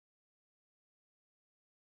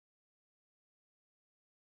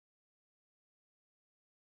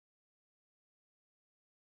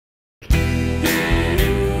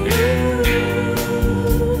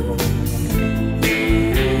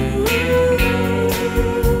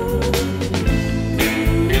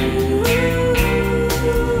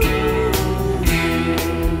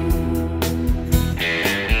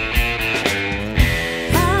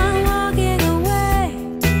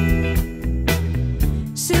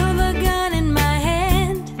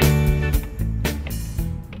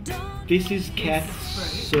This is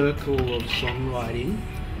Kath's circle of songwriting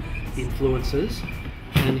influences,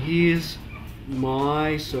 and here's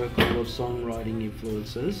my circle of songwriting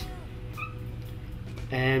influences,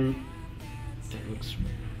 and that looks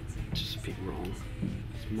just a bit wrong.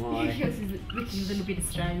 Yours is looking a little bit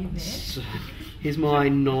Australian there. So, here's my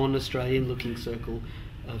non-Australian looking circle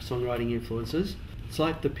of songwriting influences. It's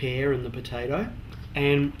like the pear and the potato.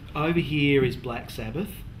 And over here is Black Sabbath.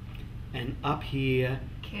 And up here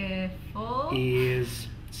is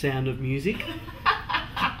Sound of Music.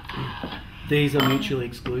 These are mutually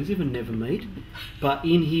exclusive and never meet. But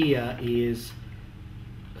in here is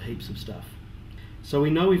heaps of stuff. So we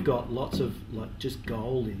know we've got lots of like just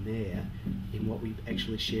gold in there in what we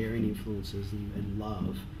actually share in influences and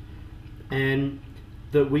love, and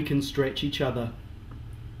that we can stretch each other,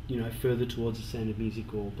 you know, further towards the Sound of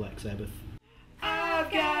Music or Black Sabbath.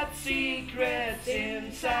 I've got secrets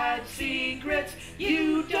inside secrets.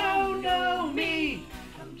 You don't know me.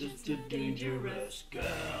 I'm just a dangerous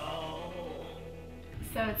girl.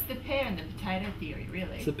 So it's the pear and the potato theory,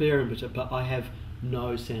 really. It's the pear and potato, but I have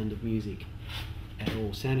no Sound of Music at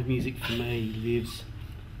all. Sound of Music for me lives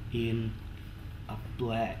in a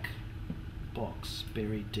black box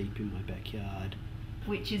buried deep in my backyard.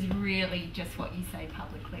 Which is really just what you say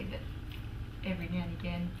publicly, that every now and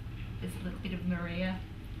again there's a little bit of Maria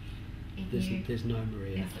in you. There's no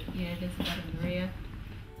Maria. There's a lot of Maria.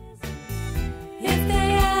 If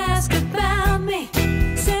they ask about me,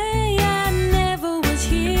 say I never was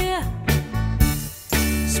here.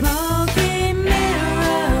 Smoky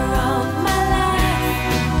mirror of my life,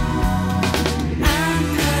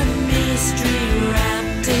 I'm a mystery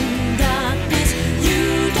wrapped in darkness. You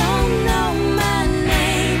don't know my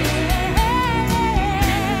name.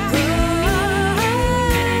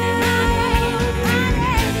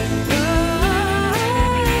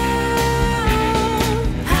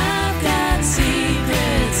 I've got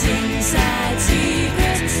secrets inside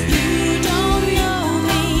secrets. You don't know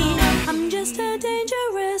me. I'm just a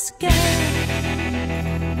dangerous girl.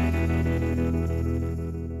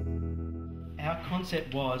 Our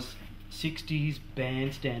concept was 60s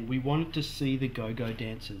bandstand. We wanted to see the go-go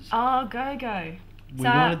dancers. Oh, go-go. We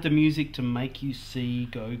wanted the music to make you see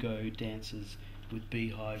go-go dancers with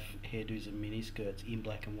beehive hairdos and miniskirts in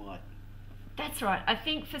black and white. That's right. I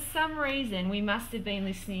think for some reason we must have been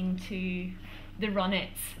listening to the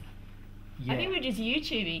Ronettes. Yeah. I think we're just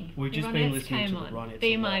YouTubing. We've just The been Ronettes listening to came the on. Ronettes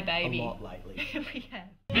Be a My lot, Baby. a lot lately. We have.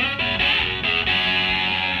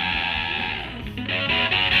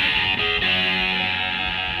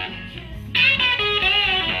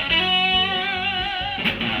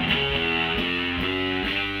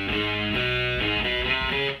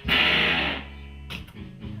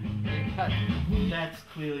 That's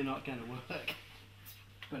clearly not going to work,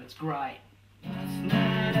 but it's great. Last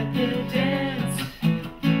night at the dance,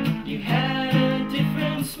 you had a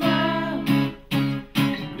different smile.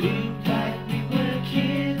 Looked like we were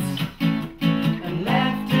kids and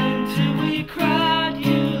laughed until we cried.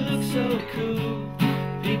 You look so cool.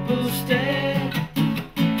 People stared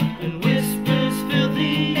and whispers filled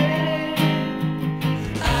the air.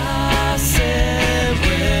 I said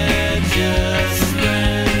we're just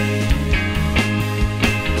friends.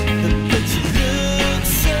 But you look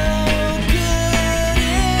so good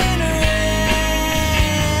in red.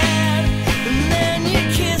 And then you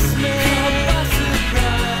kiss me, caught by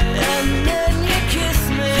surprise. And then you kiss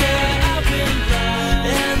me, I've been blind.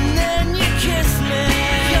 And then you kiss me,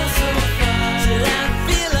 you're so fine. Till I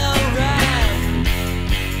feel alright.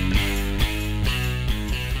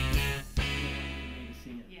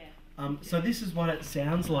 So this is what it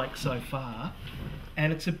sounds like so far,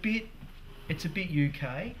 and it's a bit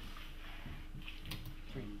UK.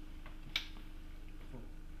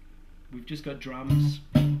 We've just got drums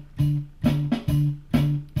and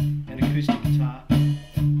acoustic guitar.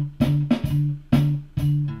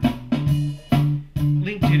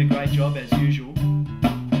 Link did a great job as usual.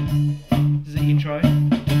 This is the intro.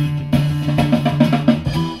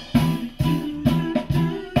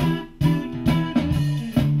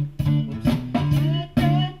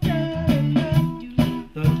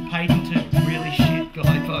 The patented really shit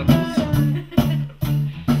glide vocals.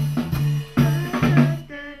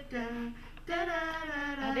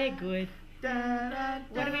 Oh, they're good.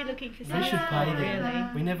 What are we looking for? We should pay them. Really?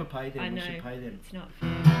 We never pay them. I We know. should pay them. It's not fair.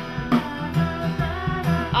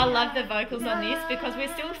 I love the vocals on this because we're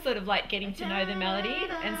still sort of like getting to know the melody,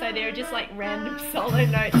 and so there are just like random solo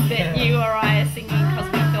notes that you or I are singing because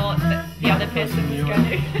we thought that the other person was going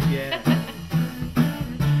to. Yeah.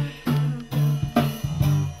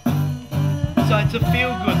 So it's a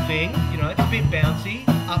feel-good thing, you know. It's a bit bouncy,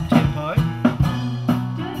 up tempo.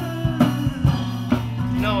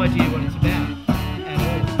 no idea what it's about at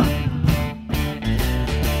all.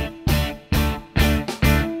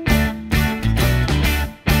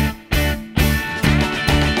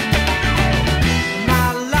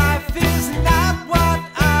 My life is not what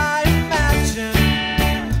I imagined.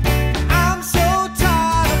 I'm so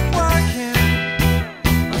tired of working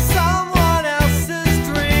on someone else's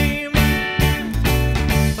dream,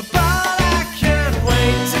 but I can't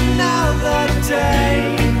wait another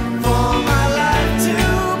day for my life to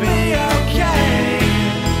be okay.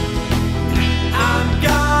 I'm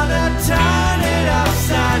gonna turn it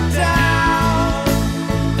upside down,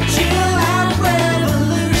 chill out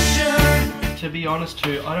revolution. To be honest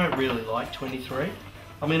too, I don't really like 23.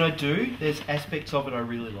 I mean, I do. There's aspects of it I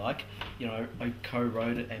really like. You know, I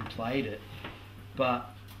co-wrote it and played it, but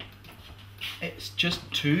it's just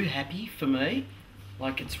too happy for me.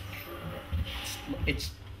 Like it's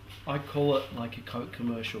I call it like a Coke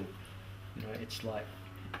commercial. You know, it's like,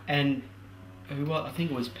 and I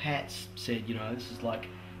think it was Pat said, you know, this is like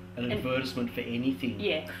an advertisement for anything.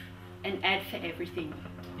 Yeah, an ad for everything.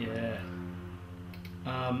 Yeah.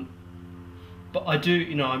 But I do,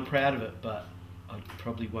 you know, I'm proud of it, but I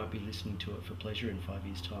probably won't be listening to it for pleasure in 5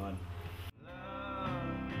 years' time.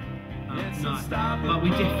 No, but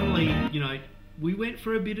we definitely, you know, we went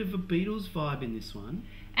for a bit of a Beatles vibe in this one.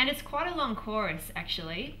 And it's quite a long chorus,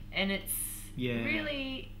 actually, and it's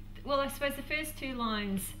really, well, I suppose the first two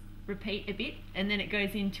lines repeat a bit, and then it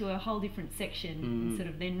goes into a whole different section and sort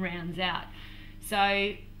of then rounds out.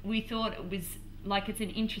 So we thought it was like it's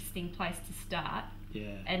an interesting place to start,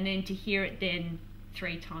 and then to hear it then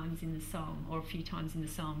 3 times in the song or a few times in the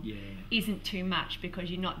song isn't too much, because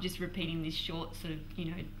you're not just repeating this short sort of, you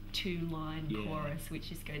know, 2-line chorus which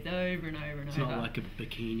just goes over and over and over. It's not like a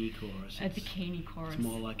bikini chorus. A bikini chorus. It's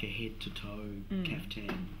more like a head-to-toe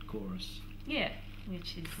caftan chorus. Yeah,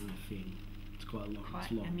 which is kind of thing. It's quite long. Quite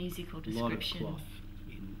it's long. a musical description. A lot of cloth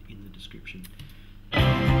in the description.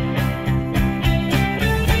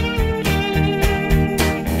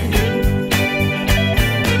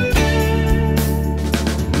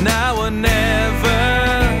 Now or never,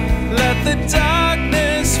 let the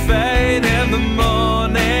darkness fade in the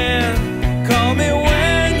morning. Call me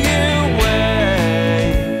when you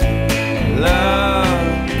wake.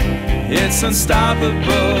 Love, it's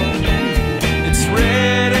unstoppable. It's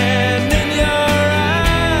written in your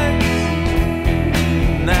eyes.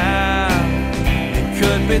 Now, it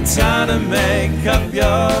could be time to make up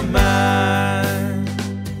your mind.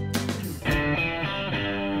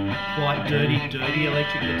 Quite dirty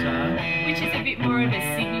electric guitar. Which is a bit more of a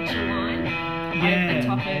signature line over the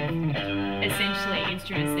top of essentially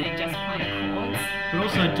instruments that are just playing chords. But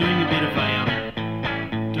also doing a bit of a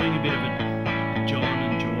John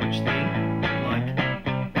and George thing. Like,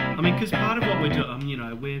 I mean, because part of what we're doing, you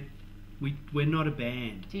know, we're not a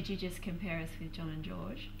band. Did you just compare us with John and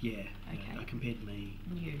George? Yeah. Okay. I compared me.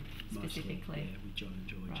 You Mostly, specifically. yeah, with John and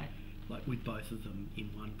George. Right. Like with both of them in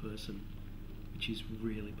one person, which is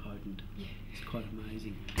really potent. Yeah. It's quite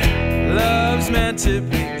amazing. Love's meant to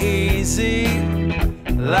be easy,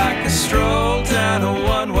 like a stroll down a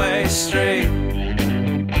one-way street.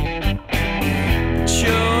 But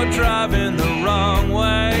you're driving the wrong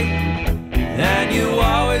way, and you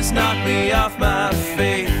always knock me off my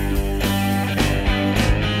feet.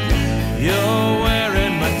 You're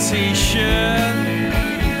wearing my t-shirt,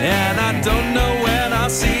 and I don't know when I'll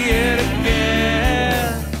see it again.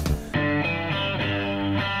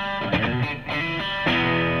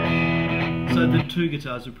 So the 2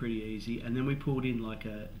 guitars were pretty easy, and then we pulled in like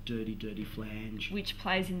a dirty flange Which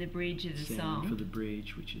plays in the bridge of the sound song. for the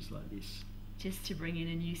bridge, which is like this. Just to bring in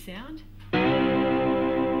a new sound.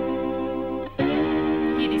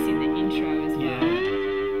 Hear this in the intro as well.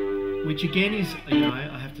 Yeah. Which again is, you know,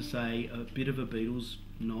 I have to say, a bit of a Beatles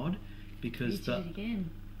nod, because You did it again.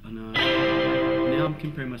 I know. Now I'm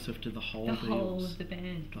comparing myself to the whole The Beatles. whole of the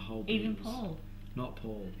band. The whole Even Beatles. Paul. Not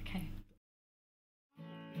Paul. Okay.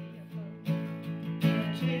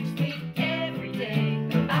 Every day,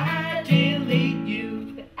 but I delete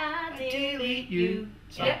you. But I delete you.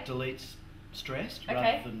 So Yep. it deletes stressed Okay.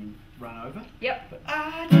 rather than run over. Yep. But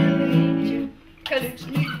I delete you. 'Cause Text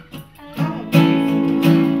me. I'm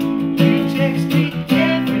waiting. You text me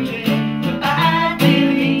every day. But I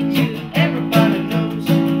delete you. Everybody knows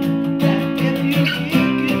that if you hear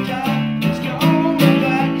guitar, it's all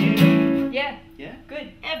about you. yeah, Yeah? good.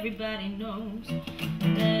 Everybody knows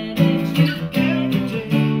that It's you every day.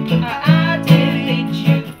 I delete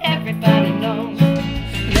you. Everybody knows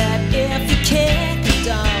That if you kick the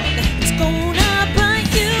dog, it's gonna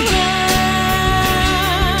bite you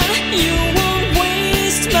hard. You won't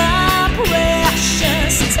waste my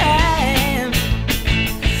precious time.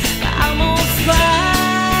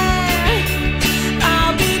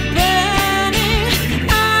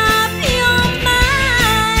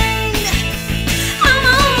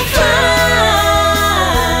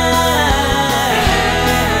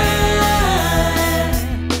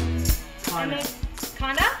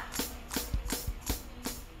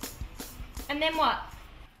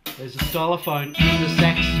 Stylophone in the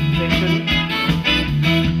sax section.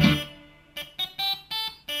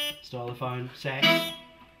 Stylophone, sax.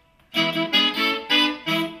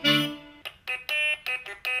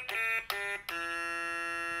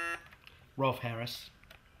 Rolf Harris,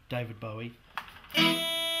 David Bowie. So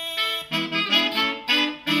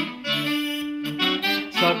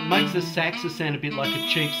it makes the sax sound a bit like a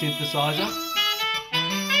cheap synthesizer.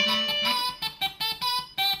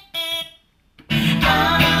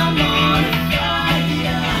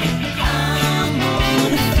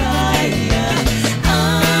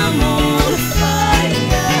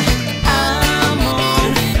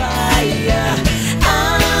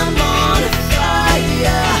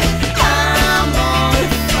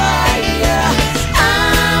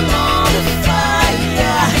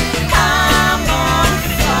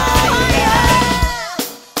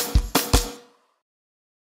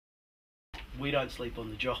 We don't sleep on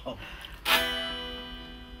the job.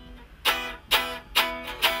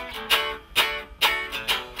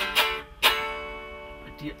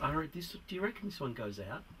 Do you reckon this one goes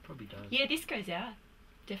out? Probably does. Yeah, this goes out.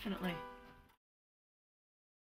 Definitely.